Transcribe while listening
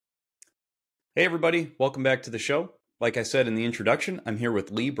Hey, everybody, welcome back to the show. Like I said in the introduction, I'm here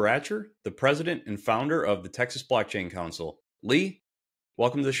with Lee Bratcher, the president and founder of the Texas Blockchain Council. Lee,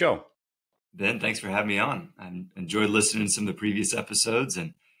 welcome to the show. Ben, thanks for having me on. I enjoyed listening to some of the previous episodes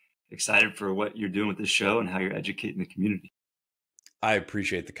and excited for what you're doing with this show and how you're educating the community. I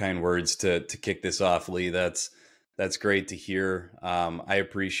appreciate the kind words to kick this off, Lee. That's great to hear. I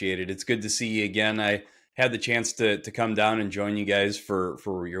appreciate it. It's good to see you again. I had the chance to come down and join you guys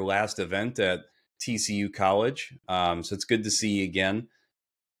for your last event at TCU College. So it's good to see you again.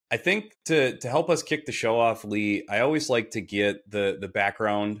 I think to help us kick the show off, Lee, I always like to get the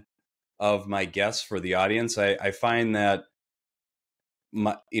background of my guests for the audience. I find that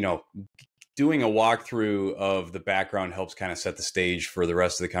doing a walkthrough of the background helps kind of set the stage for the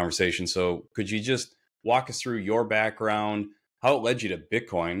rest of the conversation. So could you just walk us through your background, how it led you to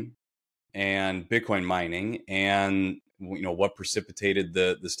Bitcoin and Bitcoin mining, and what precipitated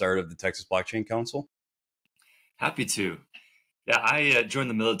the start of the Texas Blockchain Council? Happy to. Yeah, I joined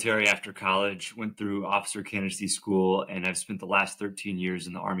the military after college, went through officer candidacy school, and I've spent the last 13 years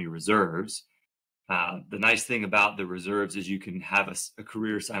in the Army Reserves. The nice thing about the reserves is you can have a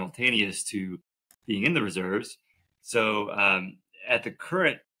career simultaneous to being in the reserves. So at the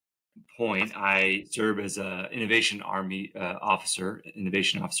current point, I serve as an innovation officer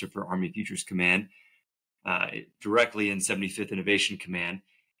for Army Futures Command, directly in 75th Innovation Command.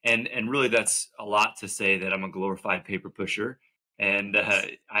 And really, that's a lot to say that I'm a glorified paper pusher, and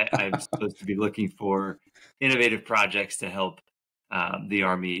I'm supposed to be looking for innovative projects to help the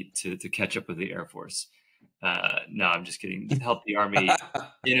Army to catch up with the Air Force. No, I'm just kidding. Help the Army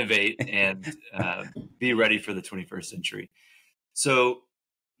innovate and be ready for the 21st century. So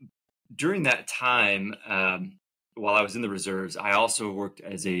during that time, while I was in the reserves, I also worked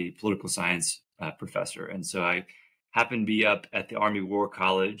as a political science professor. And so I happened to be up at the Army War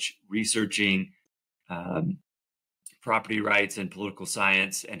College researching um, property rights and political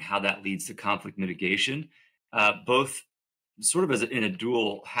science and how that leads to conflict mitigation, both sort of in a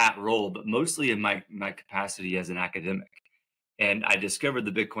dual hat role, but mostly in my capacity as an academic. And I discovered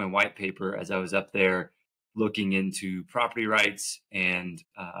the Bitcoin white paper as I was up there looking into property rights and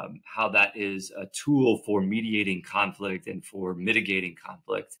how that is a tool for mediating conflict and for mitigating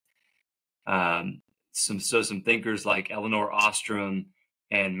conflict. Some thinkers like Eleanor Ostrom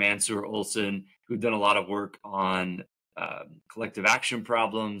and Mansur Olson, who've done a lot of work on collective action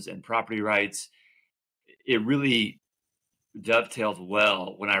problems and property rights. It really dovetailed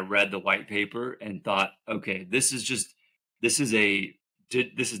well when I read the white paper and thought, okay, this is a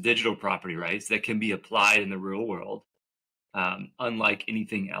this is digital property rights that can be applied in the real world, unlike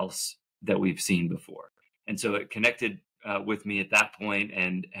anything else that we've seen before. And so it connected with me at that point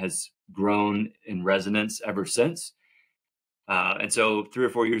and has grown in resonance ever since. And so 3 or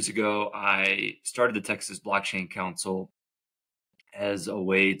 4 years ago, I started the Texas Blockchain Council as a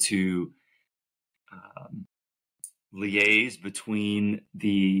way to um, liaise between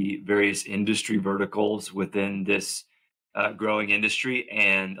the various industry verticals within this growing industry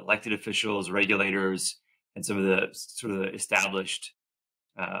and elected officials, regulators, and some of the sort of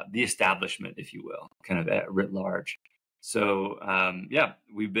the establishment, if you will, kind of writ large. So yeah,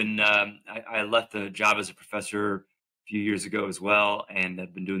 we've been. I left the job as a professor a few years ago as well, and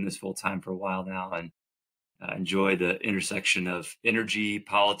I've been doing this full time for a while now, and enjoy the intersection of energy,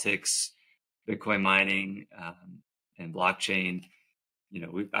 politics, Bitcoin mining, and blockchain.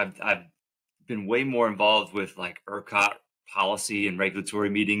 I've been way more involved with like ERCOT policy and regulatory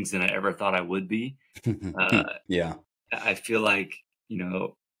meetings than I ever thought I would be. Uh, Yeah. I feel like,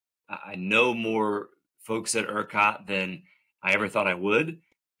 I know more folks at ERCOT than I ever thought I would.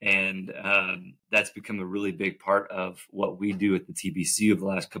 And that's become a really big part of what we do at the TBC over the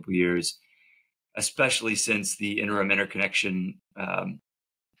last couple of years, especially since the interim interconnection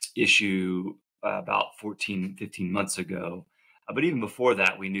issue about 14, 15 months ago. But even before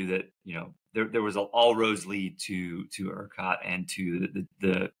that, we knew that, there was all roads lead to ERCOT and to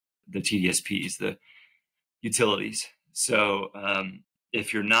the TDSPs, the utilities. So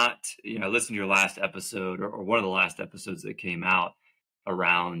if you're not, listen to your last episode or one of the last episodes that came out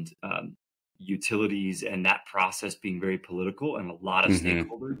around utilities and that process being very political and a lot of Hmm.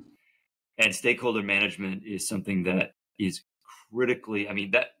 stakeholders. And stakeholder management is something that is critically,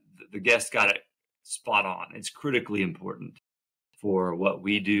 that the guest got it spot on. It's critically important for what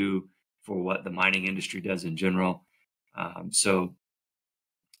we do, for what the mining industry does in general. So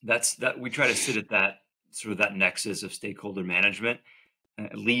that's that we try to sit at that sort of that nexus of stakeholder management,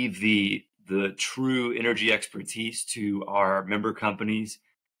 leave the true energy expertise to our member companies,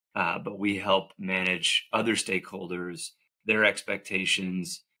 but we help manage other stakeholders, their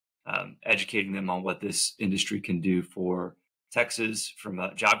expectations, educating them on what this industry can do for Texas from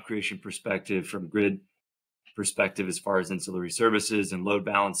a job creation perspective, from grid perspective, as far as ancillary services and load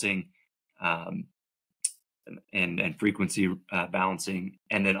balancing, um, and frequency balancing,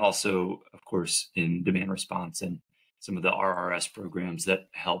 and then also, of course, in demand response and some of the RRS programs that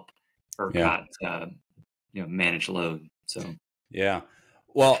help Yeah. ERCOT, manage load. So Yeah.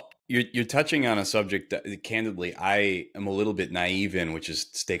 Well, you're touching on a subject that candidly I am a little bit naive in, which is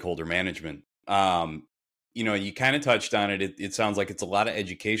stakeholder management. You kind of touched on it. It sounds like it's a lot of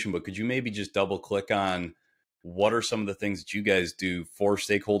education, but could you maybe just double click on what are some of the things that you guys do for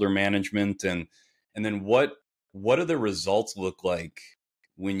stakeholder management, and then what do the results look like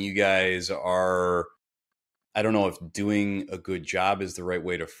when you guys are, I don't know if doing a good job is the right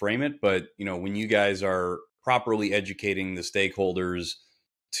way to frame it, but when you guys are properly educating the stakeholders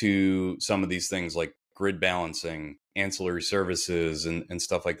to some of these things like grid balancing, ancillary services, and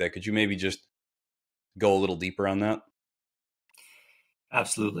stuff like that, could you maybe just go a little deeper on that?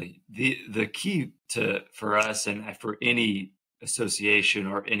 absolutely, the key to for us and for any association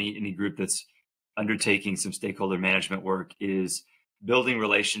or any group that's undertaking some stakeholder management work is building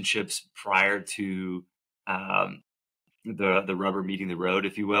relationships prior to um, the rubber meeting the road,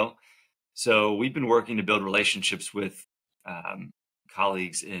 if you will. So we've been working to build relationships with um,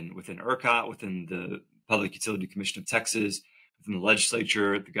 colleagues within ERCOT, within the Public Utility Commission of Texas, within the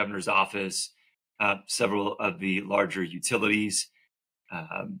legislature, the governor's office, several of the larger utilities,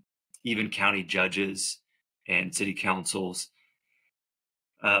 um, even county judges and city councils.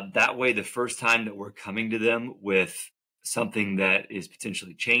 That way, the first time that we're coming to them with something that is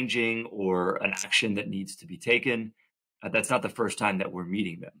potentially changing or an action that needs to be taken, that's not the first time that we're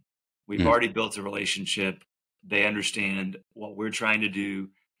meeting them. We've Mm, already built a relationship. They understand what we're trying to do.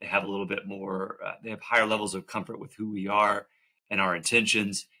 They have a little bit more, they have higher levels of comfort with who we are and our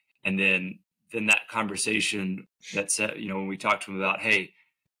intentions. And then that conversation that said, when we talk to them about, hey,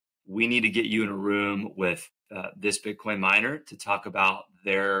 we need to get you in a room with this Bitcoin miner to talk about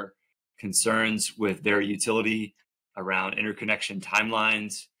their concerns with their utility around interconnection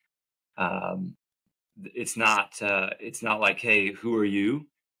timelines. Um, it's not like, hey, who are you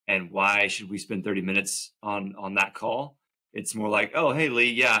and why should we spend 30 minutes on that call? It's more like, oh, hey,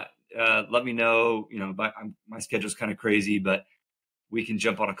 Lee, yeah, let me know. My schedule's kind of crazy, but we can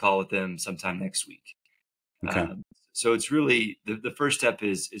jump on a call with them sometime next week. okay. So it's really the first step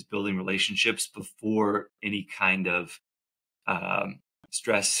is building relationships before any kind of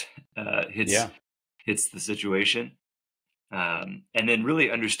stress Yeah. hits the situation, and then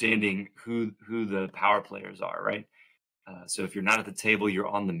really understanding who the power players are. Right. So if you're not at the table, you're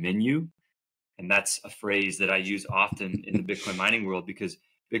on the menu, and that's a phrase that I use often in the Bitcoin mining world because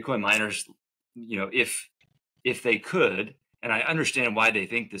Bitcoin miners, if they could, and I understand why they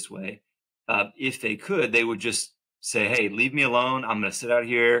think this way, if they could, they would just say, hey, leave me alone. I'm going to sit out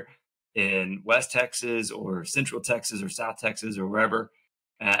here in West Texas or Central Texas or South Texas or wherever.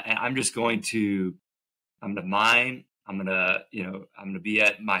 And I'm going to mine. I'm going to be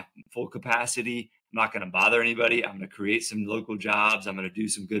at my full capacity. I'm not going to bother anybody. I'm going to create some local jobs. I'm going to do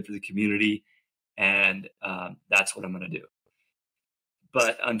some good for the community. And that's what I'm going to do.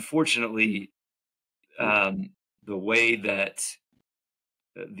 But unfortunately, um, the way that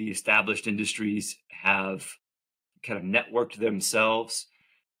the established industries have kind of networked themselves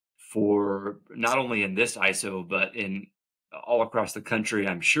for not only in this ISO, but in all across the country,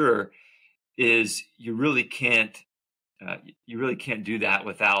 I'm sure, is you really can't do that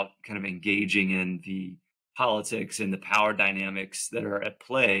without kind of engaging in the politics and the power dynamics that are at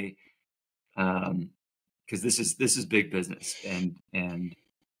play. Because this is big business, and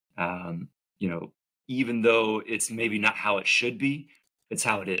um, you know, even though it's maybe not how it should be, it's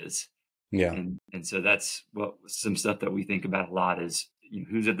how it is. Yeah. And so that's what some stuff that we think about a lot is,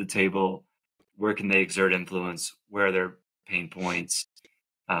 who's at the table, where can they exert influence, where are their pain points,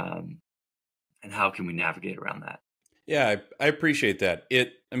 um, and how can we navigate around that? Yeah, I appreciate that.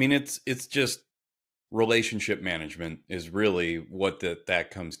 I mean, it's just relationship management is really what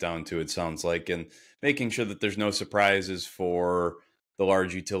that comes down to. It sounds like, and making sure that there's no surprises for the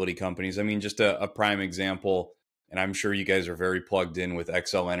large utility companies. I mean, just a prime example, and I'm sure you guys are very plugged in with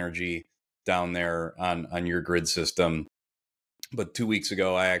XL Energy down there on your grid system. But 2 weeks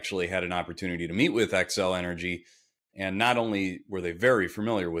ago, I actually had an opportunity to meet with XL Energy. And not only were they very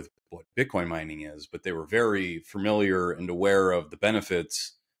familiar with what Bitcoin mining is, but they were very familiar and aware of the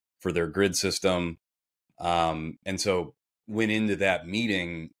benefits for their grid system. And so went into that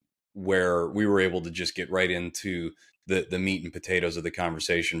meeting where we were able to just get right into the meat and potatoes of the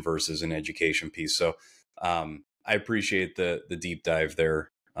conversation versus an education piece. So I appreciate the deep dive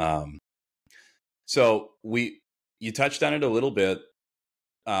there. Um, so you touched on it a little bit.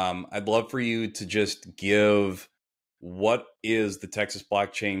 I'd love for you to just give what is the Texas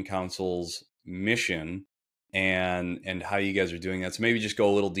Blockchain Council's mission and how you guys are doing that. So maybe just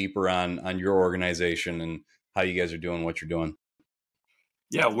go a little deeper on your organization and how you guys are doing what you're doing.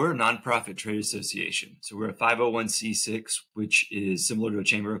 Yeah, we're a nonprofit trade association. So we're a 501c6, which is similar to a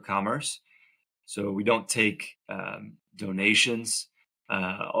chamber of commerce. So we don't take donations.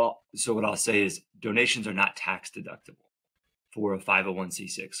 So what I'll say is donations are not tax deductible for a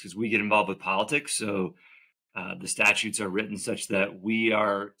 501c6 because we get involved with politics. So the statutes are written such that we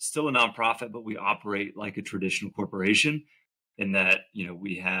are still a nonprofit, but we operate like a traditional corporation in that,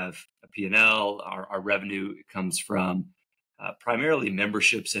 we have a P&L. Our revenue comes from primarily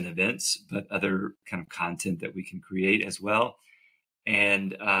memberships and events, but other kind of content that we can create as well.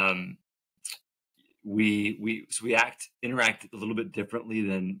 And we interact a little bit differently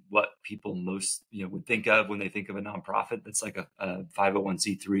than what people most would think of when they think of a nonprofit that's like a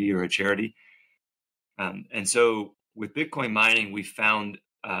 501c3 or a charity. And so with Bitcoin mining, we found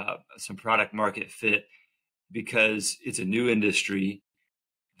some product market fit because it's a new industry.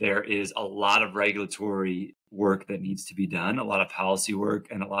 There is a lot of regulatory work that needs to be done, a lot of policy work,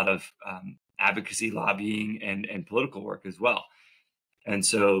 and a lot of advocacy, lobbying, and political work as well. And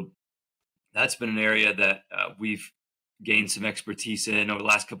so that's been an area that we've gained some expertise in over the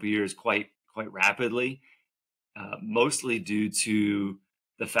last couple of years quite rapidly, mostly due to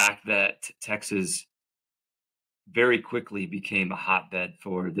the fact that Texas very quickly became a hotbed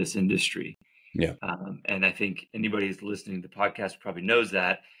for this industry. Yeah. And I think anybody who's listening to the podcast probably knows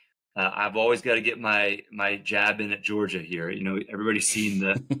that. I've always got to get my jab in at Georgia here. Everybody's seen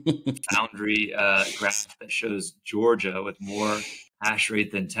the Foundry graph that shows Georgia with more hash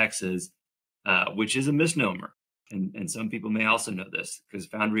rate than Texas, which is a misnomer. And some people may also know this because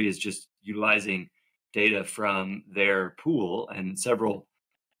Foundry is just utilizing data from their pool, and several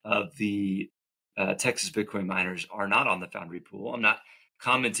of the Texas Bitcoin miners are not on the Foundry pool. I'm not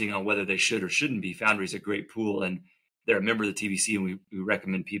commenting on whether they should or shouldn't be. Foundry is a great pool, and they're a member of the TBC, and we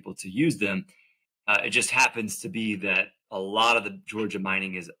recommend people to use them. It just happens to be that a lot of the Georgia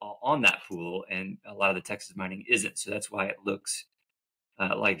mining is on that pool, and a lot of the Texas mining isn't. So that's why it looks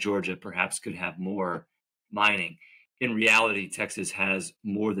like Georgia perhaps could have more mining. In reality, Texas has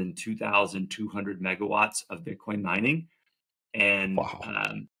more than 2,200 megawatts of Bitcoin mining. And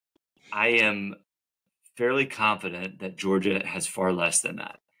Wow. I am fairly confident that Georgia has far less than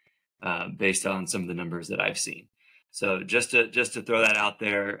that, based on some of the numbers that I've seen. So just to throw that out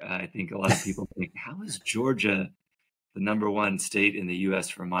there, I think a lot of people think, how is Georgia the number one state in the U.S.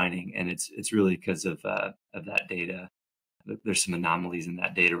 for mining? And it's really because of that data. There's some anomalies in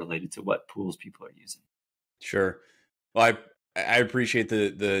that data related to what pools people are using. Sure. Well, I appreciate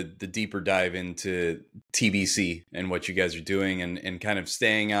the deeper dive into TBC and what you guys are doing, and kind of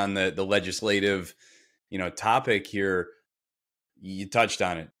staying on the legislative, topic here. You touched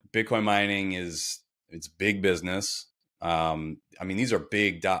on it. Bitcoin mining it's big business. I mean, these are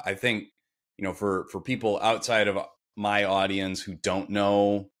big. I think, for people outside of my audience who don't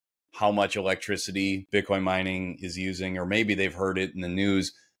know how much electricity Bitcoin mining is using, or maybe they've heard it in the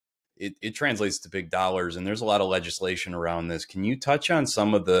news, it translates to big dollars, and there's a lot of legislation around this. Can you touch on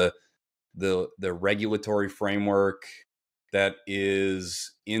some of the regulatory framework that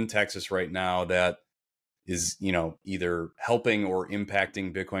is in Texas right now that is, either helping or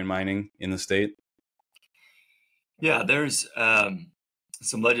impacting Bitcoin mining in the state? Yeah, there's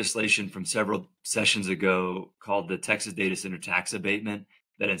some legislation from several sessions ago called the Texas Data Center Tax Abatement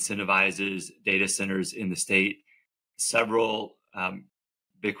that incentivizes data centers in the state. Several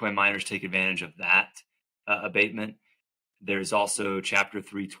Bitcoin miners take advantage of that abatement. There's also Chapter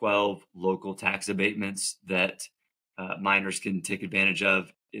 312 local tax abatements that miners can take advantage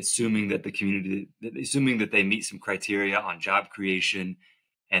of, assuming that they meet some criteria on job creation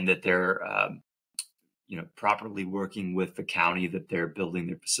and that they're properly working with the county that they're building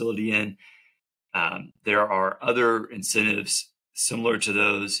their facility in. There are other incentives similar to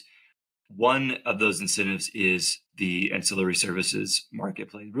those. One of those incentives is the ancillary services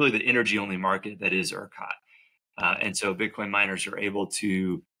marketplace, really the energy only market that is ERCOT. And so Bitcoin miners are able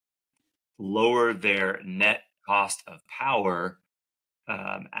to lower their net cost of power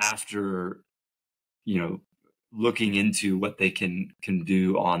after, looking into what they can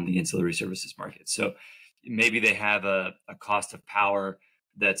do on the ancillary services market. So maybe they have a cost of power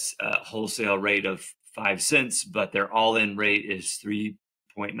that's a wholesale rate of 5 cents, but their all-in rate is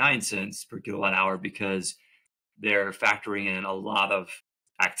 3.9 cents per kilowatt hour because they're factoring in a lot of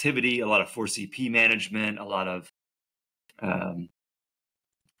activity, a lot of 4CP management, a lot of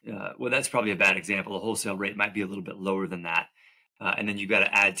well, that's probably a bad example. The wholesale rate might be a little bit lower than that. And then you've got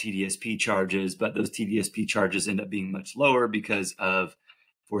to add TDSP charges, but those TDSP charges end up being much lower because of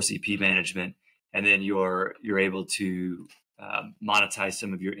 4CP management. And then you're able to monetize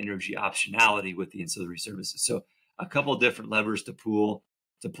some of your energy optionality with the ancillary services. So a couple of different levers to pull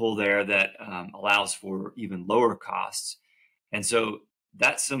there that allows for even lower costs. And so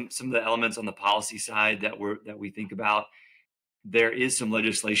that's some of the elements on the policy side that we think about. There is some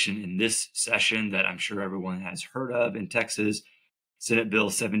legislation in this session that I'm sure everyone has heard of in Texas, Senate Bill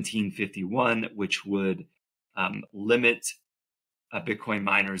 1751, which would limit Bitcoin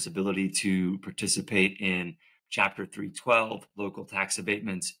miners' ability to participate in Chapter 312 local tax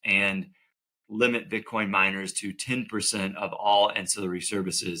abatements and limit Bitcoin miners to 10% of all ancillary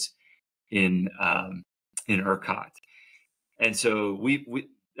services in ERCOT. And so we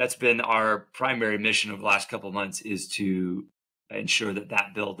that's been our primary mission over the last couple of months, is to ensure that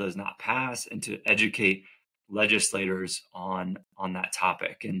that bill does not pass and to educate legislators on that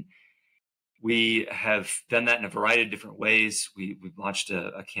topic. And we have done that in a variety of different ways. We've launched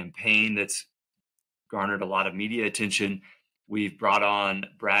a campaign that's garnered a lot of media attention. We've brought on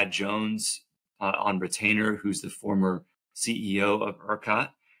Brad Jones on retainer, who's the former CEO of ERCOT,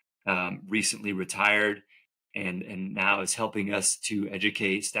 recently retired, and now is helping us to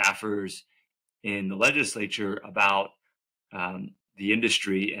educate staffers in the legislature about the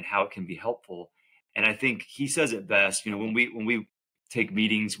industry and how it can be helpful. And I think he says it best. You know, when we take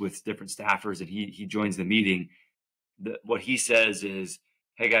meetings with different staffers and he joins the meeting, what he says is,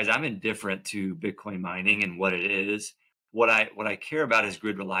 "Hey guys, I'm indifferent to Bitcoin mining and what it is. What I care about is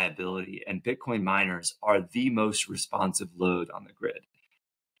grid reliability, and Bitcoin miners are the most responsive load on the grid.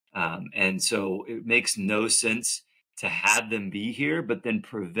 And so it makes no sense to have them be here, but then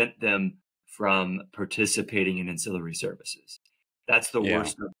prevent them from participating in ancillary services. That's the Yeah.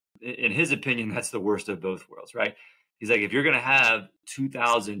 worst in his opinion, that's the worst of both worlds, right? He's like, if you're going to have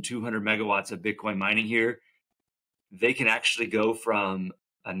 2,200 megawatts of Bitcoin mining here, they can actually go from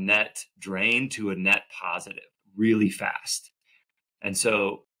a net drain to a net positive really fast. And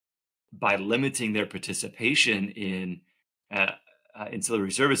so by limiting their participation in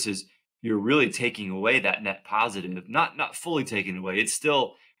ancillary services, you're really taking away that net positive. Not fully taking away. It's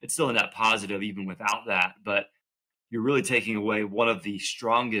still a net positive even without that, but you're really taking away one of the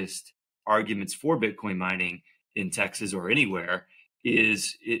strongest arguments for Bitcoin mining in Texas or anywhere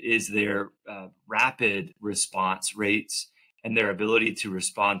is their rapid response rates and their ability to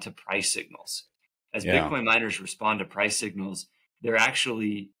respond to price signals. As Yeah. Bitcoin miners respond to price signals, they're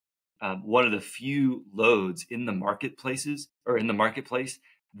actually one of the few loads in the marketplaces or in the marketplace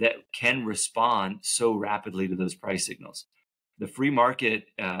that can respond so rapidly to those price signals. The free market,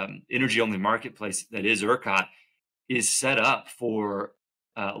 energy only marketplace that is ERCOT is set up for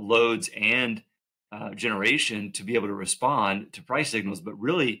loads and generation to be able to respond to price signals. But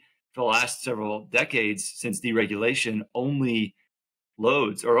really, for the last several decades since deregulation, only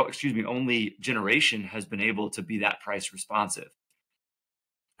only generation has been able to be that price responsive.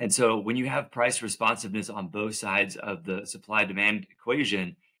 And so when you have price responsiveness on both sides of the supply demand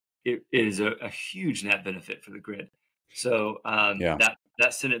equation, it is a huge net benefit for the grid. So Yeah.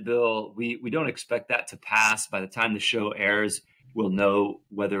 that Senate bill, we don't expect that to pass. By the time the show airs, we'll know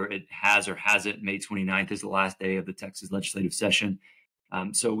whether it has or hasn't. May 29th is the last day of the Texas legislative session.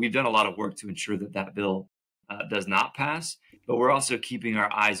 So we've done a lot of work to ensure that bill does not pass, but we're also keeping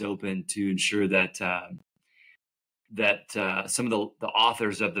our eyes open to ensure that some of the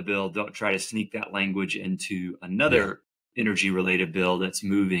authors of the bill don't try to sneak that language into Yeah. another energy related bill that's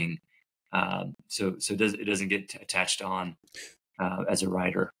moving. So it doesn't get attached on as a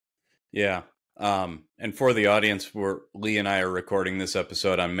rider. Yeah. And for the audience, Lee and I are recording this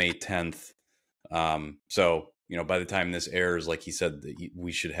episode on May 10th. So, by the time this airs, like he said,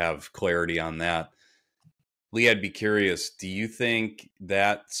 we should have clarity on that. Lee, I'd be curious, do you think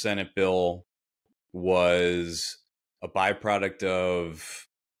that Senate bill was a byproduct of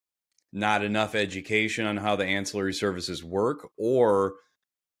not enough education on how the ancillary services work? Or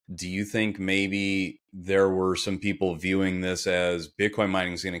do you think maybe there were some people viewing this as Bitcoin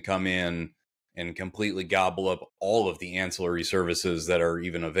mining is going to come in and completely gobble up all of the ancillary services that are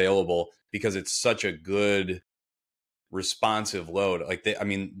even available because it's such a good responsive load? Like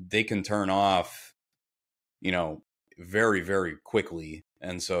they can turn off, very, very quickly.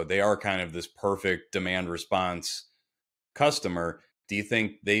 And so they are kind of this perfect demand response customer. Do you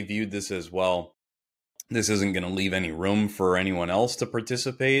think they viewed this as, well, this isn't going to leave any room for anyone else to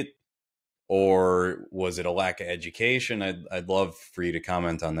participate? Or was it a lack of education? I'd love for you to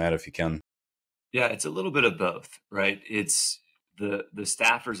comment on that if you can. Yeah, it's a little bit of both, right? It's the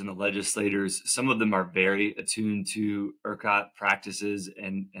staffers and the legislators, some of them are very attuned to ERCOT practices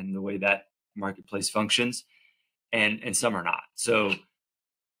and the way that marketplace functions, and some are not. So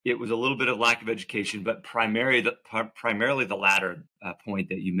it was a little bit of lack of education, but primarily the latter point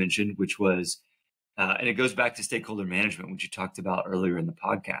that you mentioned, which was, and it goes back to stakeholder management, which you talked about earlier in the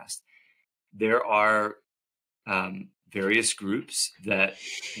podcast. There are various groups that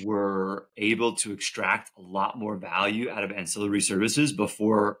were able to extract a lot more value out of ancillary services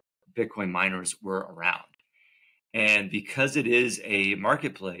before Bitcoin miners were around. And because it is a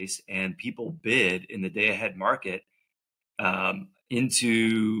marketplace and people bid in the day ahead market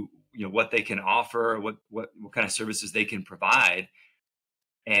into what they can offer, what kind of services they can provide,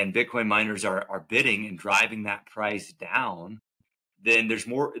 and Bitcoin miners are bidding and driving that price down, then there's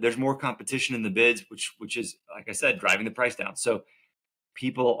more competition in the bids, which is, like I said, driving the price down. So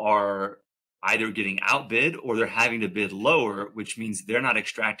people are either getting outbid or they're having to bid lower, which means they're not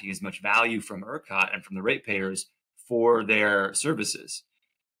extracting as much value from ERCOT and from the ratepayers for their services.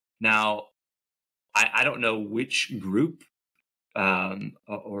 Now, I don't know which group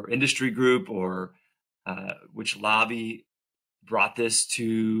or industry group or which lobby brought this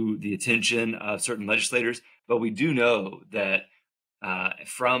to the attention of certain legislators, but we do know that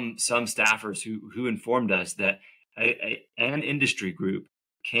from some staffers who informed us that an industry group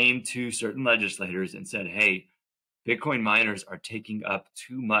came to certain legislators and said, "Hey, Bitcoin miners are taking up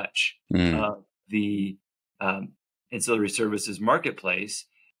too much Mm. of the ancillary services marketplace,"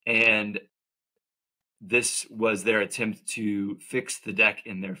 and this was their attempt to fix the deck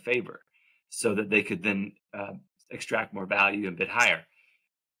in their favor, so that they could then extract more value and bid higher.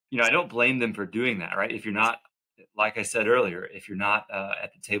 I don't blame them for doing that, right? If you're not, like I said earlier, if you're not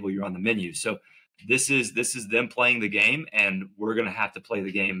at the table, you're on the menu. So this is them playing the game, and we're going to have to play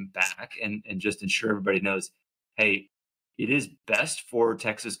the game back and just ensure everybody knows, hey, it is best for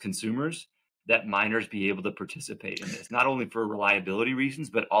Texas consumers that miners be able to participate in this, not only for reliability reasons,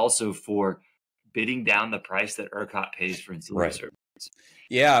 but also for bidding down the price that ERCOT pays for ancillary Right. services.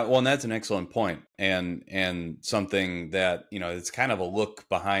 Yeah, well, and that's an excellent point, and something that it's kind of a look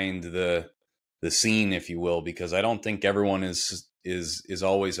behind the scene, if you will, because I don't think everyone is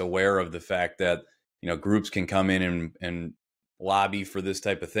always aware of the fact that groups can come in and lobby for this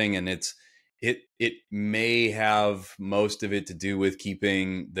type of thing, and it may have most of it to do with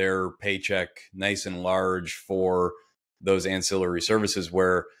keeping their paycheck nice and large for those ancillary services.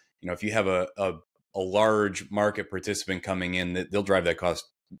 Where if you have a large market participant coming in, that they'll drive that cost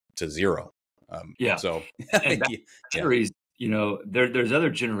to zero. Yeah. So And yeah, batteries, there's other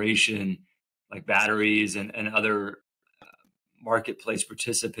generation like batteries and other marketplace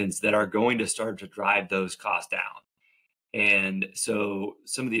participants that are going to start to drive those costs down. And so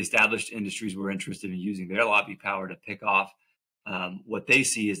some of the established industries were interested in using their lobby power to pick off what they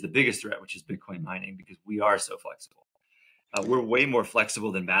see as the biggest threat, which is Bitcoin mining, because we are so flexible. We're way more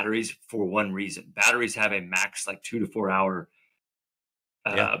flexible than batteries for one reason. Batteries have a max like 2 to 4 hour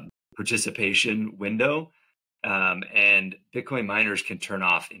yeah. participation window. And Bitcoin miners can turn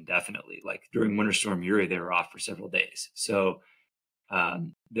off indefinitely. Like during Winter Storm Uri, they were off for several days. So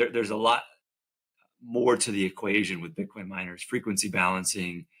there's a lot more to the equation with Bitcoin miners: frequency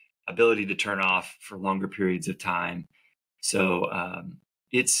balancing, ability to turn off for longer periods of time. So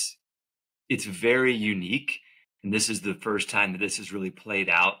it's very unique, and this is the first time that this has really played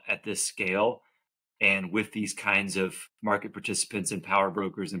out at this scale and with these kinds of market participants and power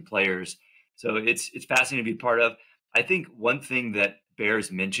brokers and players. So it's fascinating to be part of. I think one thing that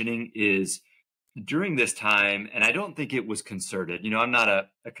bears mentioning is during this time, and I don't think it was concerted. I'm not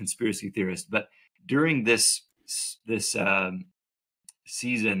a conspiracy theorist, but during this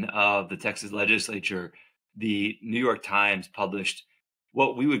season of the Texas legislature, the New York Times published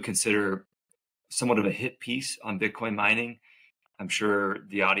what we would consider somewhat of a hit piece on Bitcoin mining. I'm sure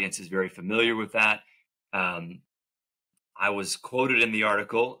the audience is very familiar with that. I was quoted in the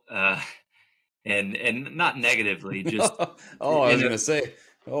article, and not negatively, just Oh, I was in a, gonna say,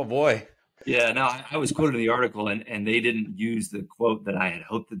 oh boy. yeah, no, I was quoted in the article, and they didn't use the quote that I had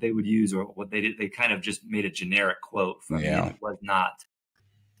hoped that they would use, or what they did. They kind of just made a generic quote from me, and Yeah. it was not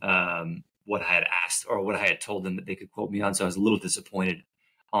what I had asked or what I had told them that they could quote me on. So I was a little disappointed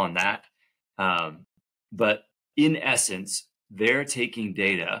on that. But in essence, they're taking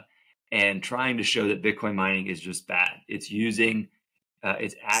data and trying to show that Bitcoin mining is just bad. It's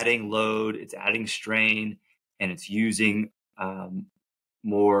adding load, it's adding strain, and it's using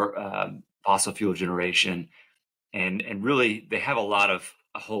more fossil fuel generation. And really, they have a lot of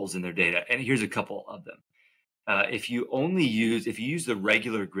holes in their data. And here's a couple of them. If you use the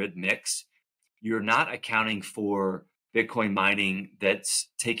regular grid mix, you're not accounting for Bitcoin mining that's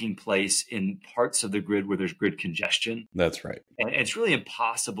taking place in parts of the grid where there's grid congestion. That's right. And it's really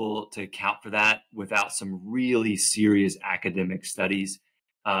impossible to account for that without some really serious academic studies.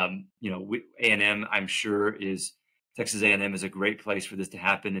 A&M, I'm sure, is Texas A&M is a great place for this to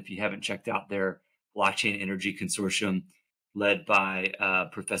happen. If you haven't checked out their blockchain energy consortium led by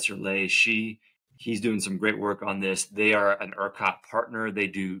Professor Lei Shi, he's doing some great work on this. They are an ERCOT partner. They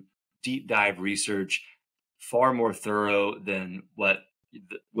do deep dive research, far more thorough than what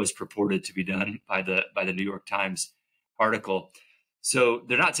was purported to be done by the New York Times article. So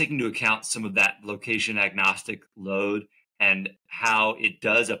they're not taking into account some of that location agnostic load and how it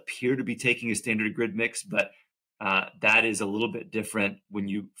does appear to be taking a standard grid mix, but that is a little bit different when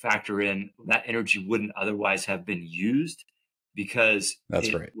you factor in that energy wouldn't otherwise have been used because That's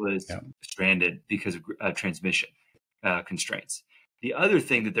it right. was Yeah. stranded because of transmission constraints. The other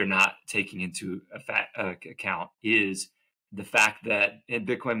thing that they're not taking into account is the fact that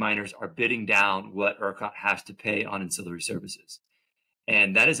Bitcoin miners are bidding down what ERCOT has to pay on ancillary services.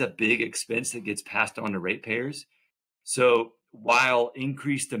 And that is a big expense that gets passed on to ratepayers. So while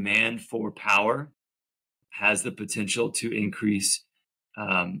increased demand for power has the potential to increase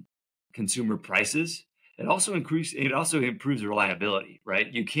consumer prices, it also improves reliability, right?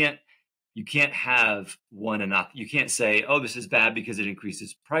 You can't have one and not, you can't say, oh, this is bad because it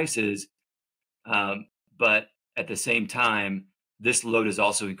increases prices. But at the same time, this load is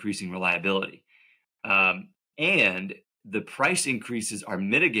also increasing reliability. And the price increases are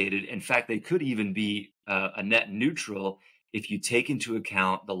mitigated. In fact, they could even be a net neutral if you take into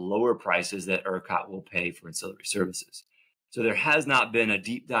account the lower prices that ERCOT will pay for ancillary services. So there has not been a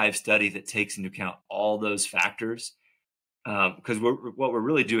deep dive study that takes into account all those factors because what we're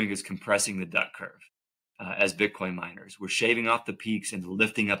really doing is compressing the duck curve as Bitcoin miners. We're shaving off the peaks and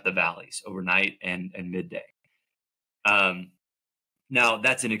lifting up the valleys overnight and midday. Now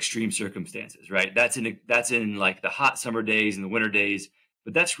that's in extreme circumstances, right? That's in like the hot summer days and the winter days,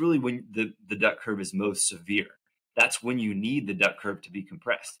 but that's really when the duck curve is most severe. That's when you need the duck curve to be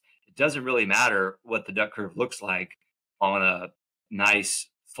compressed. It doesn't really matter what the duck curve looks like on a nice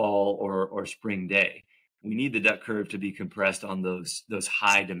fall or spring day. We need the duck curve to be compressed on those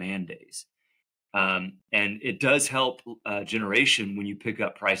high demand days. And it does help generation when you pick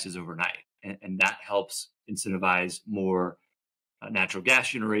up prices overnight, and that helps incentivize more natural gas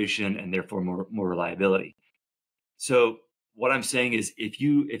generation and therefore more reliability. So what I'm saying is, if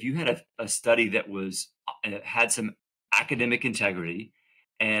you had a study that was had some academic integrity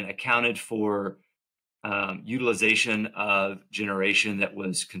and accounted for utilization of generation that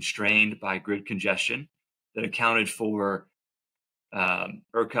was constrained by grid congestion, that accounted for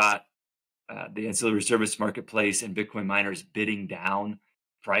ERCOT, the ancillary service marketplace, and Bitcoin miners bidding down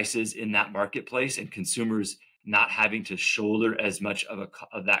prices in that marketplace, and consumers not having to shoulder as much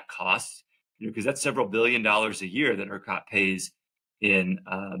of that cost, because that's several $billions a year that ERCOT pays in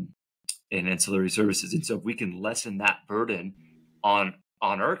ancillary services. And so if we can lessen that burden on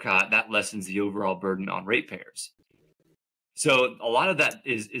ERCOT, that lessens the overall burden on ratepayers. So a lot of that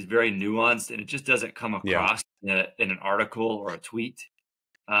is very nuanced, and it just doesn't come Yeah. across in an article or a tweet.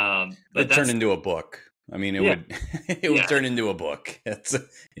 But It'd turn into a book. I mean, it would it would turn into a book.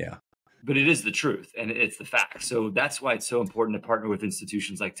 Yeah. But it is the truth, and it's the fact. So that's why it's so important to partner with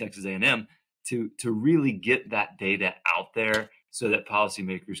institutions like Texas A&M to really get that data out there so that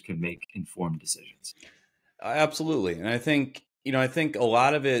policymakers can make informed decisions. Absolutely. And I think a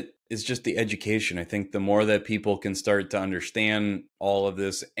lot of it is just the education. I think the more that people can start to understand all of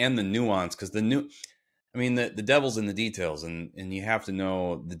this and the nuance, because the devil's in the details, and you have to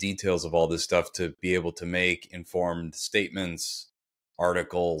know the details of all this stuff to be able to make informed statements,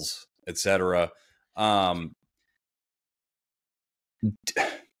 articles, etc.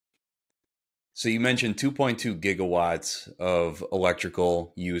 So you mentioned 2.2 gigawatts of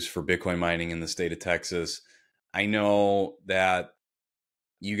electrical use for Bitcoin mining in the state of Texas. I know that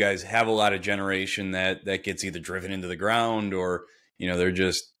you guys have a lot of generation that gets either driven into the ground or, they're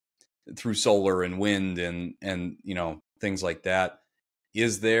just through solar and wind and things like that.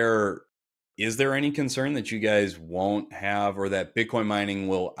 Is there any concern that you guys won't have, or that Bitcoin mining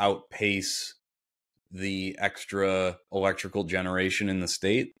will outpace the extra electrical generation in the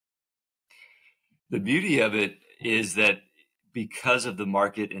state? The beauty of it is that because of the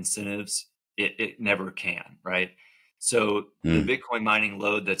market incentives, it never can, right? So the Bitcoin mining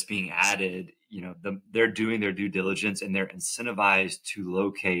load that's being added, they're doing their due diligence and they're incentivized to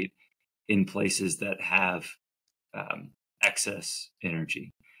locate in places that have excess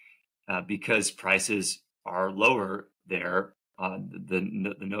energy because prices are lower there.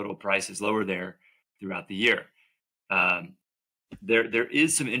 The nodal price is lower there throughout the year. Um, there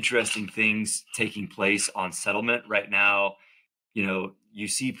is some interesting things taking place on settlement right now. You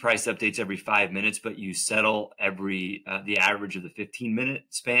see price updates every 5 minutes, but you settle every the average of the 15-minute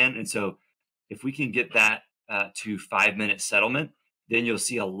span. And so if we can get that to 5 minute settlement, then you'll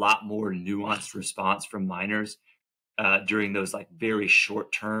see a lot more nuanced response from miners during those like very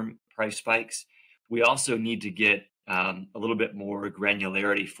short term price spikes. We also need to get a little bit more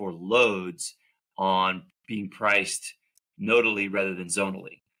granularity for loads on being priced nodally rather than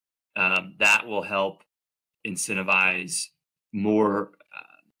zonally. That will help incentivize more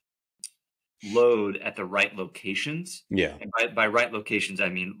load at the right locations. Yeah. And by right locations, I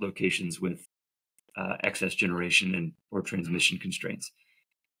mean locations with excess generation and or transmission constraints,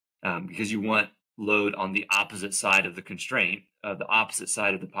 because you want load on the opposite side of the constraint, the opposite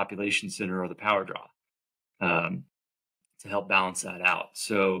side of the population center or the power draw, um, to help balance that out.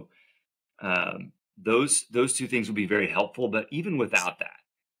 So those two things will be very helpful. But even without that,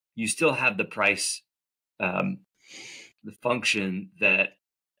 you still have the price, um, the function that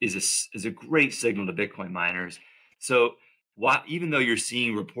is a great signal to Bitcoin miners. So even though you're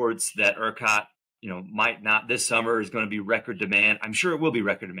seeing reports that ERCOT, might not this summer is going to be record demand, I'm sure it will be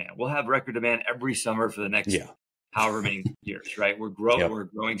record demand. We'll have record demand every summer for the next Yeah. however many years, right? We're Yep. a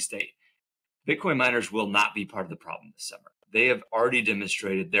growing state. Bitcoin miners will not be part of the problem this summer. They have already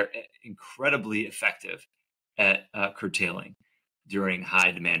demonstrated they're incredibly effective at curtailing during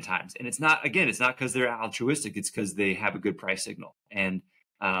high demand times. And it's not because they're altruistic. It's because they have a good price signal. And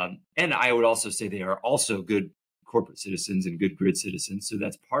I would also say they are also good corporate citizens and good grid citizens. So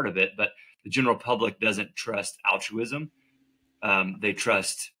that's part of it. But the general public doesn't trust altruism. They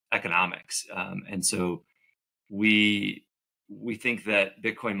trust economics. And so we think that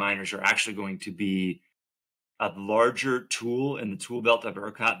Bitcoin miners are actually going to be a larger tool in the tool belt of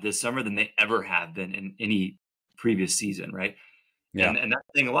ERCOT this summer than they ever have been in any previous season, right? Yeah. And that's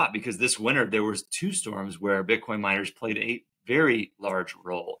saying a lot, because this winter there was two storms where Bitcoin miners played a very large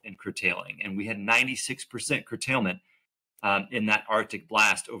role in curtailing, and we had 96% curtailment in that Arctic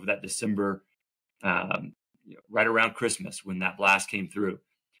blast over that December, right around Christmas when that blast came through.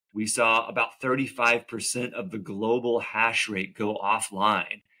 We saw about 35% of the global hash rate go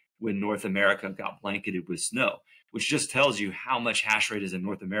offline when North America got blanketed with snow, which just tells you how much hash rate is in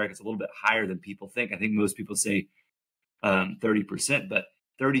North America. It's a little bit higher than people think. I think most people say 30%, but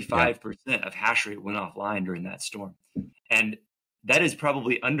Yeah. 35% of hash rate went offline during that storm. And that is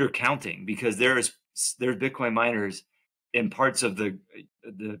probably undercounting, because there's Bitcoin miners in parts of the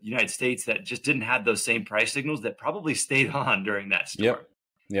United States that just didn't have those same price signals that probably stayed on during that storm.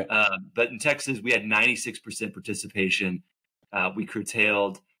 Yep. Yep. But in Texas, we had 96% participation. We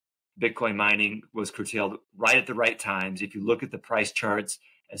curtailed Bitcoin mining was curtailed right at the right times. If you look at the price charts,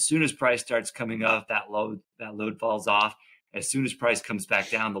 as soon as price starts coming up, that load falls off. As soon as price comes back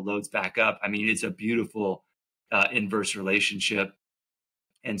down, the load's back up. I mean, it's a beautiful inverse relationship.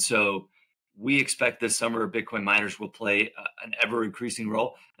 And so we expect this summer Bitcoin miners will play an ever increasing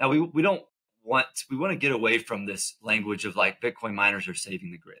role. Now we want to get away from this language of like Bitcoin miners are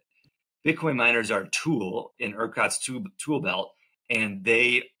saving the grid. Bitcoin miners are a tool in ERCOT's tool belt, and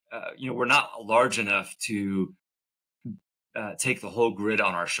they, we're not large enough to take the whole grid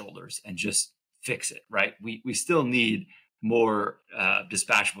on our shoulders and just fix it, right? We still need more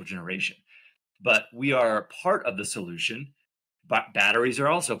dispatchable generation, but we are part of the solution. But batteries are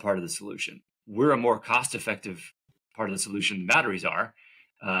also part of the solution. We're a more cost-effective part of the solution than batteries are.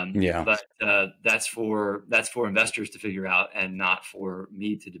 Yeah. But that's for investors to figure out, and not for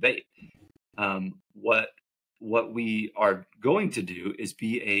me to debate. What we are going to do is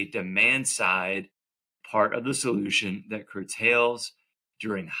be a demand side part of the solution that curtails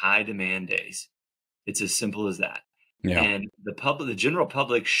during high demand days. It's as simple as that. Yeah. And the general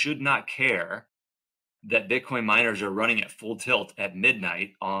public should not care that Bitcoin miners are running at full tilt at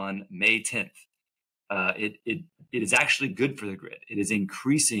midnight on May 10th. It is actually good for the grid. It is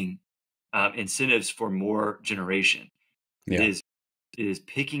increasing incentives for more generation. Yeah. It is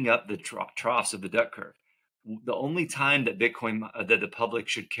picking up the troughs of the duck curve. The only time that that the public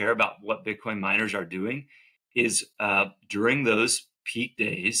should care about what Bitcoin miners are doing is during those peak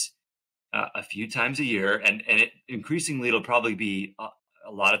days, a few times a year, and increasingly it'll probably be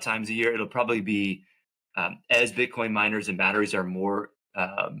a lot of times a year. It'll probably be as Bitcoin miners and batteries are more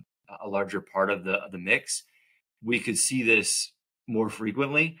a larger part of the mix. We could see this more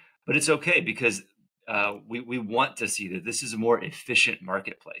frequently, but it's okay, because we want to see that this is a more efficient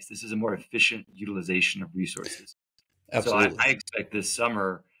marketplace. This is a more efficient utilization of resources. So Absolutely. I expect this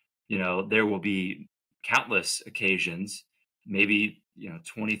summer, there will be countless occasions, maybe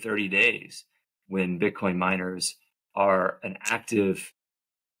 20, 30 days when Bitcoin miners are an active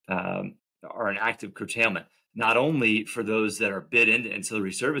um, are an active curtailment, not only for those that are bid into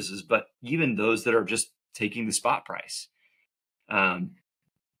ancillary services, but even those that are just taking the spot price. Um,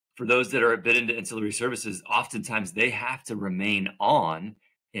 for those that are bid into ancillary services, oftentimes they have to remain on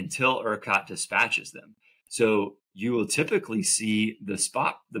until ERCOT dispatches them. So you will typically see the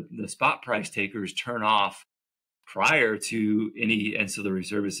spot price takers turn off prior to any ancillary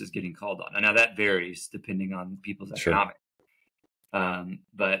services getting called on. And now that varies depending on people's Sure. economics.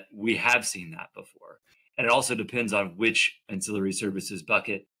 But we have seen that before. And it also depends on which ancillary services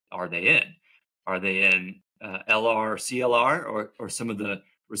bucket are they in. Are they in LR, CLR, or some of the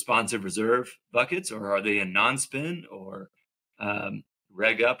responsive reserve buckets, or are they in non-spin or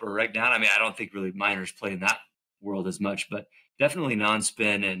reg up or reg down? I mean, I don't think really miners play in that world as much, but definitely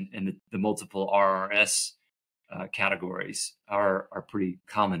non-spin and the multiple RRS categories are pretty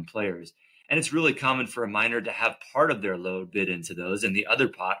common players. And it's really common for a miner to have part of their load bid into those, and the other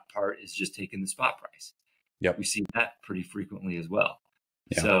part is just taking the spot price. We Yep. see that pretty frequently as well.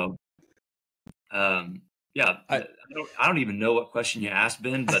 Yeah. So, yeah, I I don't even know what question you asked,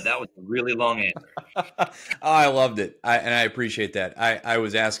 Ben, but that was a really long answer. oh, I loved it. And I appreciate that. I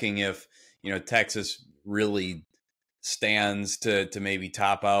was asking if, Texas really stands to maybe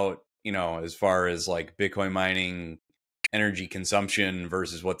top out, as far as like Bitcoin mining energy consumption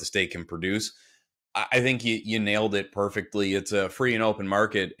versus what the state can produce. I think you nailed it perfectly. It's a free and open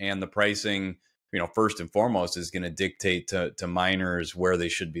market, and the pricing, first and foremost, is going to dictate to miners where they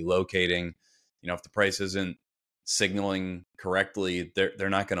should be locating. If the price isn't signaling correctly, they're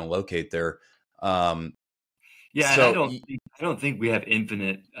not going to locate there. Um, Yeah, and so I don't think we have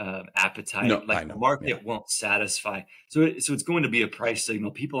infinite no, appetite. Like I the know. Yeah, market won't satisfy. So it's going to be a price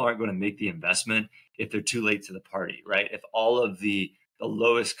signal. People aren't going to make the investment if they're too late to the party, right? If all of the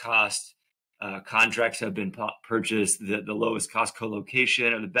lowest cost contracts have been purchased, the lowest cost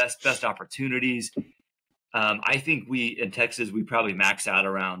co-location, or the best opportunities. I think we in Texas we probably max out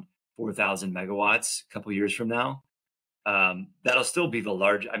around 4,000 megawatts a couple years from now. That'll still be the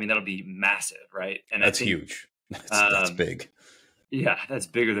large. I mean, that'll be massive, right? And I that's think huge. That's um, big. yeah, that's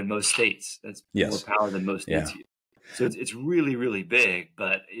bigger than most states. That's more Yes. power than most Yeah. states use. So it's really, really big,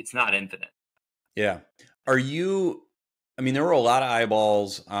 but it's not infinite. Yeah. Are you, I mean, there were a lot of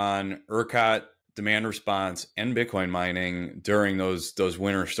eyeballs on ERCOT demand response and Bitcoin mining during those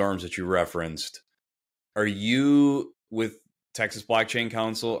winter storms that you referenced. Are you with Texas Blockchain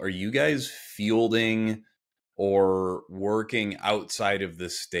Council? Are you guys fielding or working outside of the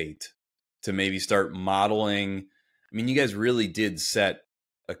state to maybe start modeling? I mean, you guys really did set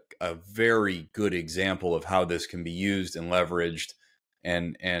a very good example of how this can be used and leveraged.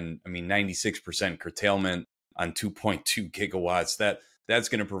 And I mean, 96% curtailment on 2.2 gigawatts, that's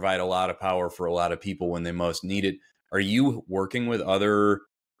going to provide a lot of power for a lot of people when they most need it. Are you working with other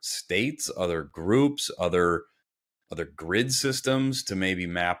states, other groups, other grid systems to maybe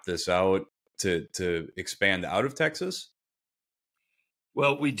map this out to expand out of Texas?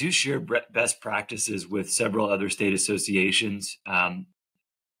 Well, we do share best practices with several other state associations.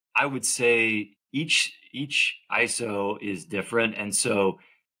 I would say each ISO is different, and so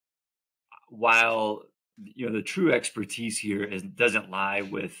while the true expertise here doesn't lie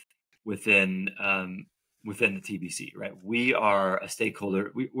within within the TBC, right? We are a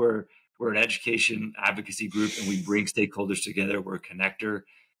stakeholder. We're an education advocacy group, and we bring stakeholders together. We're a connector.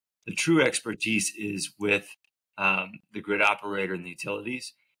 The true expertise is with the grid operator and the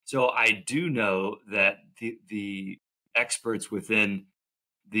utilities. So I do know that the experts within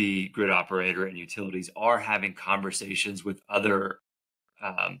the grid operator and utilities are having conversations with other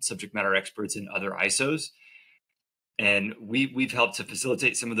subject matter experts in other ISOs. And we've helped to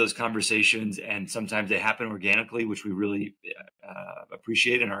facilitate some of those conversations, and sometimes they happen organically, which we really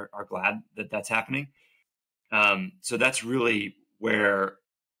appreciate and are glad that that's happening. So that's really where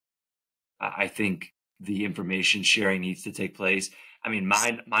I think the information sharing needs to take place. I mean,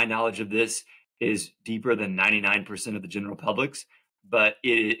 my knowledge of this is deeper than 99% of the general public's, but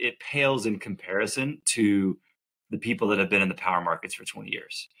it pales in comparison to the people that have been in the power markets for 20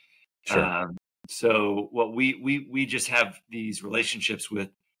 years. Sure. Um, so what we just have these relationships with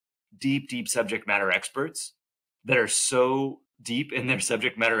deep subject matter experts that are so deep in their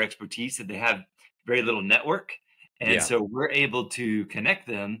subject matter expertise that they have very little network. And Yeah. so we're able to connect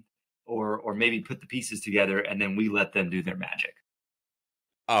them or maybe put the pieces together, and then we let them do their magic.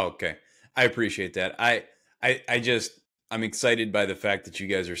 Oh, okay. I appreciate that. I just I'm excited by the fact that you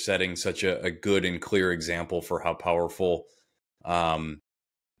guys are setting such a good and clear example for how powerful um,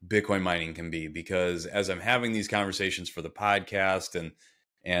 Bitcoin mining can be. Because as I'm having these conversations for the podcast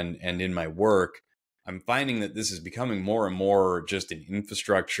and in my work, I'm finding that this is becoming more and more just an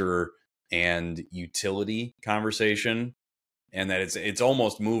infrastructure and utility conversation, and that it's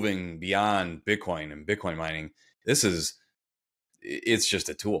almost moving beyond Bitcoin and Bitcoin mining. This is it's just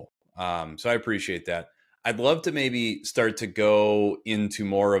a tool. So I appreciate that. I'd love to maybe start to go into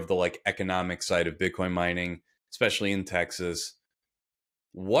more of the like economic side of Bitcoin mining, especially in Texas.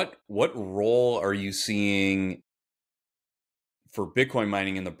 What role are you seeing for Bitcoin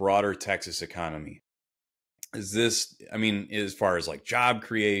mining in the broader Texas economy? Is this, I mean, as far as like job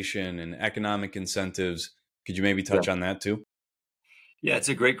creation and economic incentives, could you maybe Yeah. touch on that too? Yeah, it's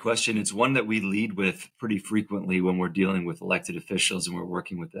a great question. It's one that we lead with pretty frequently when we're dealing with elected officials and we're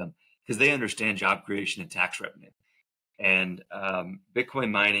working with them because they understand job creation and tax revenue. And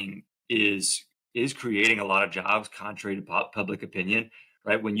Bitcoin mining is creating a lot of jobs, contrary to public opinion.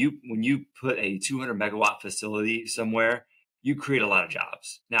 Right? When you put a 200 megawatt facility somewhere, you create a lot of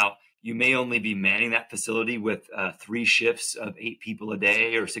jobs. Now, you may only be manning that facility with 3 shifts of 8 people a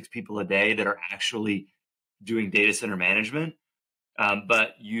day or 6 people a day that are actually doing data center management,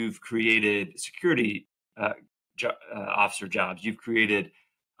 but you've created security officer jobs. You've created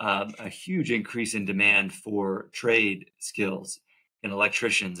a huge increase in demand for trade skills and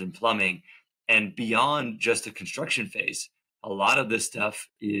electricians and plumbing. And beyond just a construction phase, a lot of this stuff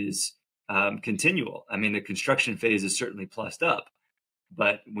is continual. I mean, the construction phase is certainly plussed up,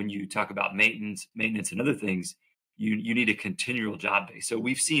 but when you talk about maintenance and other things, you need a continual job base. So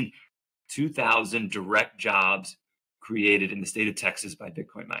we've seen 2,000 direct jobs created in the state of Texas by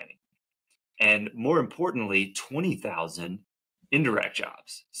Bitcoin mining. And more importantly, 20,000 indirect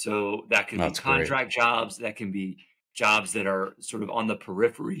jobs. So that could be That's great. contract jobs, that can be jobs that are sort of on the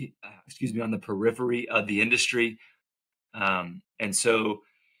periphery, on the periphery of the industry. And so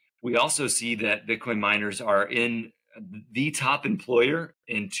we also see that Bitcoin miners are in the top employer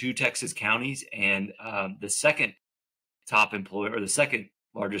in 2 Texas counties, and the second top employer, or the second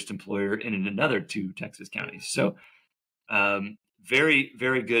largest employer in another 2 Texas counties. So very,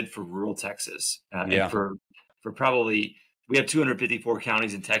 very good for rural Texas, and Yeah. for probably, we have 254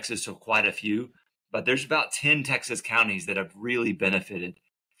 counties in Texas, so quite a few. But there's about 10 Texas counties that have really benefited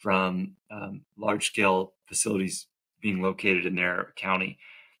from large scale facilities being located in their county.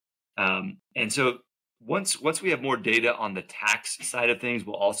 And so once we have more data on the tax side of things,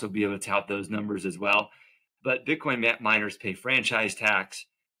 we'll also be able to tout those numbers as well. But Bitcoin miners pay franchise tax.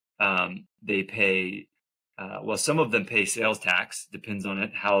 They pay, well, some of them pay sales tax, depends on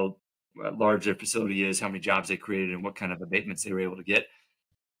it, how large their facility is, how many jobs they created, and what kind of abatements they were able to get.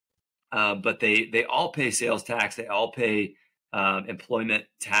 But they all pay sales tax. They all pay employment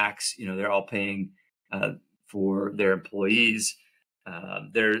tax. You know, they're all paying for their employees.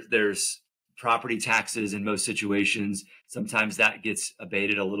 There's property taxes in most situations. Sometimes that gets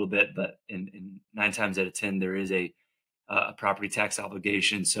abated a little bit, but in 9 times out of 10, there is a property tax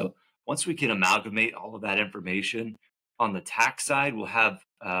obligation. So once we can amalgamate all of that information on the tax side, we'll have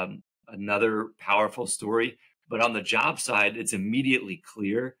another powerful story. But on the job side, it's immediately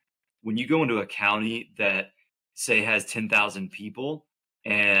clear when you go into a county that, say, has 10,000 people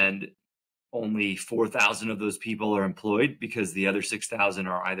and only 4,000 of those people are employed because the other 6,000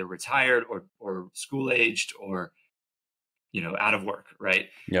 are either retired or school aged or, you know, out of work, right?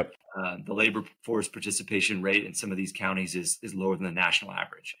 Yep. The labor force participation rate in some of these counties is lower than the national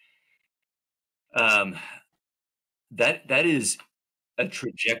average. That is a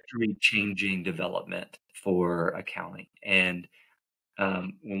trajectory changing development for a county. And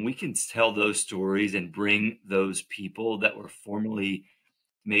when we can tell those stories and bring those people that were formerly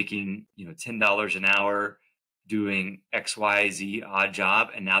making, you know, $10 an hour doing XYZ odd job,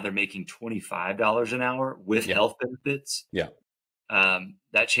 and now they're making $25 an hour with Yeah. health benefits, Yeah.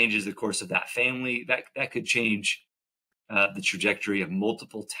 that changes the course of that family. That could change the trajectory of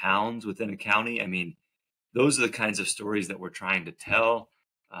multiple towns within a county. I mean, those are the kinds of stories that we're trying to tell,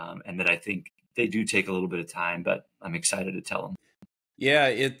 and that I think they do take a little bit of time, but I'm excited to tell them. Yeah,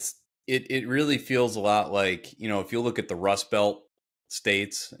 it really feels a lot like, you know, if you look at the Rust Belt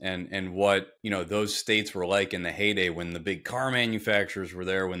states and what, you know, those states were like in the heyday when the big car manufacturers were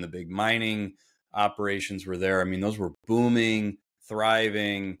there, when the big mining operations were there. I mean, those were booming,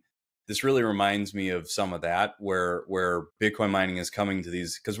 thriving. This really reminds me of some of that where Bitcoin mining is coming to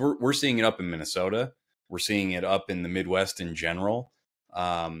these, because we're seeing it up in Minnesota. We're seeing it up in the Midwest in general.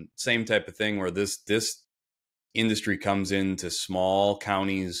 Same type of thing where this industry comes into small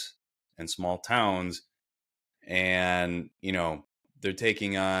counties and small towns, and you know they're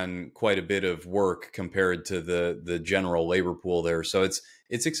taking on quite a bit of work compared to the general labor pool there. So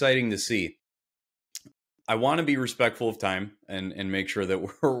it's exciting to see. I want to be respectful of time and make sure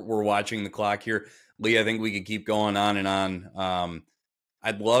that we're watching the clock here. Lee, I think we could keep going on and on.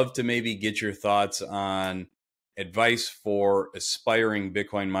 I'd love to maybe get your thoughts on advice for aspiring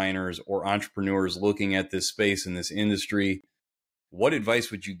Bitcoin miners or entrepreneurs looking at this space in this industry. What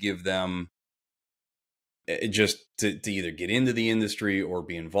advice would you give them, just to either get into the industry or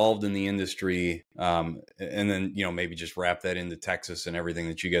be involved in the industry? And then, maybe just wrap that into Texas and everything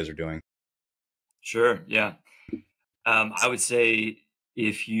that you guys are doing. Sure. Yeah. I would say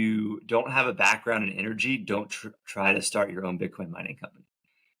if you don't have a background in energy, don't try to start your own Bitcoin mining company.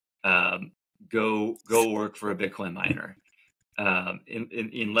 Um, go work for a Bitcoin miner.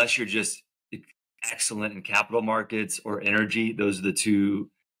 Unless you're just excellent in capital markets or energy, those are the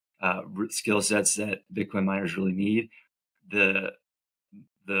two skill sets that Bitcoin miners really need. The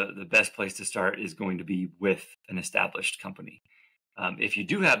the best place to start is going to be with an established company. If you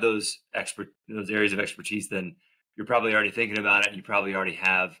do have those areas of expertise, then you're probably already thinking about it. And you probably already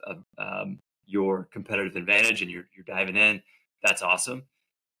have your competitive advantage, and you're diving in. That's awesome.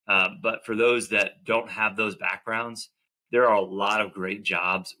 But for those that don't have those backgrounds, there are a lot of great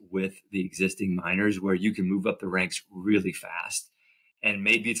jobs with the existing miners where you can move up the ranks really fast. And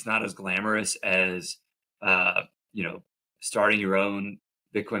maybe it's not as glamorous as, uh, you know, starting your own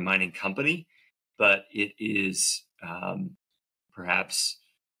Bitcoin mining company, but it is perhaps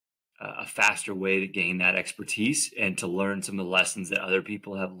a faster way to gain that expertise and to learn some of the lessons that other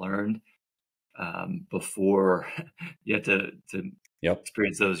people have learned before you have to Yep.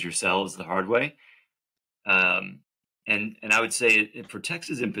 experience those yourselves the hard way. And I would say for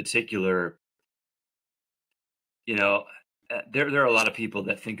Texas in particular, you know, there are a lot of people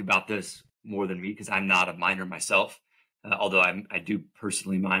that think about this more than me because I'm not a miner myself. Although I do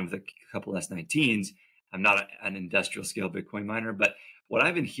personally mine with a couple S19s, I'm not an industrial scale Bitcoin miner. But what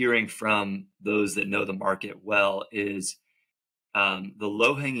I've been hearing from those that know the market well is the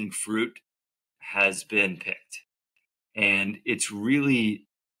low hanging fruit has been picked, and it's really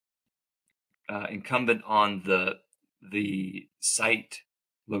incumbent on the site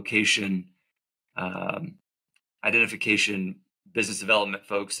location um, identification business development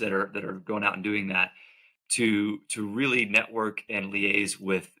folks that are going out and doing that to really network and liaise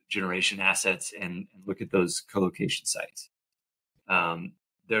with generation assets and look at those co-location sites.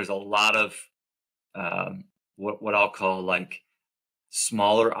 There's a lot of what I'll call like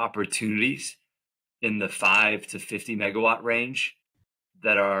smaller opportunities in the 5 to 50 megawatt range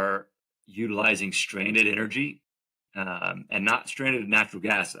that are utilizing stranded energy, and not stranded natural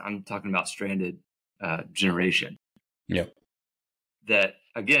gas. I'm talking about stranded generation Yep. that,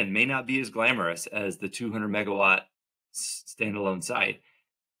 again, may not be as glamorous as the 200 megawatt standalone site,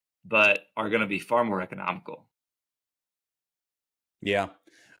 but are going to be far more economical. Yeah.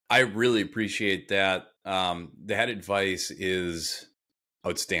 I really appreciate that. That advice is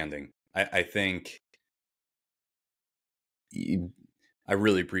outstanding. I think I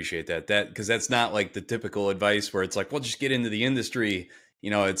really appreciate that because that's not like the typical advice where it's like, well, just get into the industry.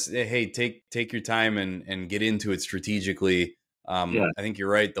 It's hey, take your time and get into it strategically. Yeah, I think you're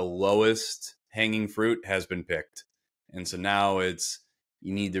right. The lowest hanging fruit has been picked, and so now it's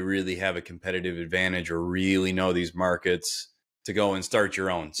you need to really have a competitive advantage or really know these markets to go and start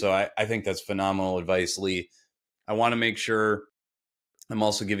your own. So I think that's phenomenal advice, Lee. I want to make sure I'm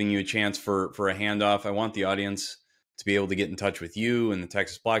also giving you a chance for a handoff. I want the audience to be able to get in touch with you and the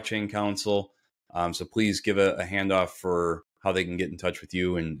Texas Blockchain Council. So please give a handoff for how they can get in touch with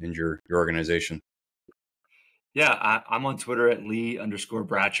you and your organization. yeah. I'm on Twitter at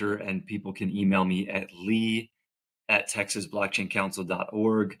Lee_Bratcher, and people can email me at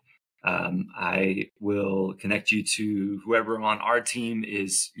lee@texasblockchaincouncil.org. I will connect you to whoever on our team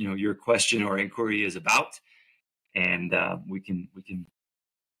is, your question or inquiry is about, and we can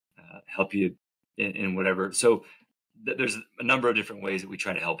help you in whatever. So there's a number of different ways that we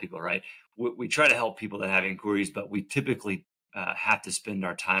try to help people, right? We try to help people that have inquiries, but we typically have to spend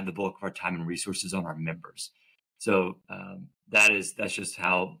the bulk of our time and resources on our members. So that's just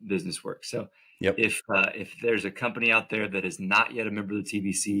how business works. So Yep. if there's a company out there that is not yet a member of the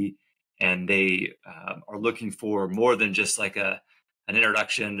TBC and they are looking for more than just like an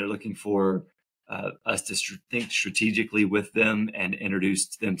introduction, they're looking for us to think strategically with them and introduce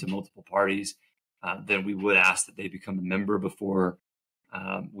them to multiple parties, then we would ask that they become a member before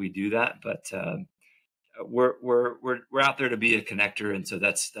we do that. But we're out there to be a connector, and so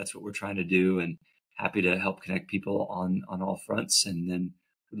that's what we're trying to do. And happy to help connect people on all fronts. And then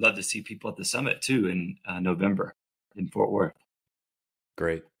we'd love to see people at the summit too in November in Fort Worth.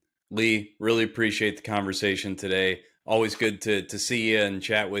 Great. Lee, really appreciate the conversation today. Always good to see you and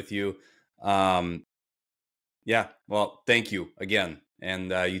chat with you. Yeah. Well, thank you again.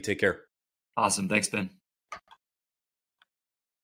 And you take care. Awesome. Thanks, Ben.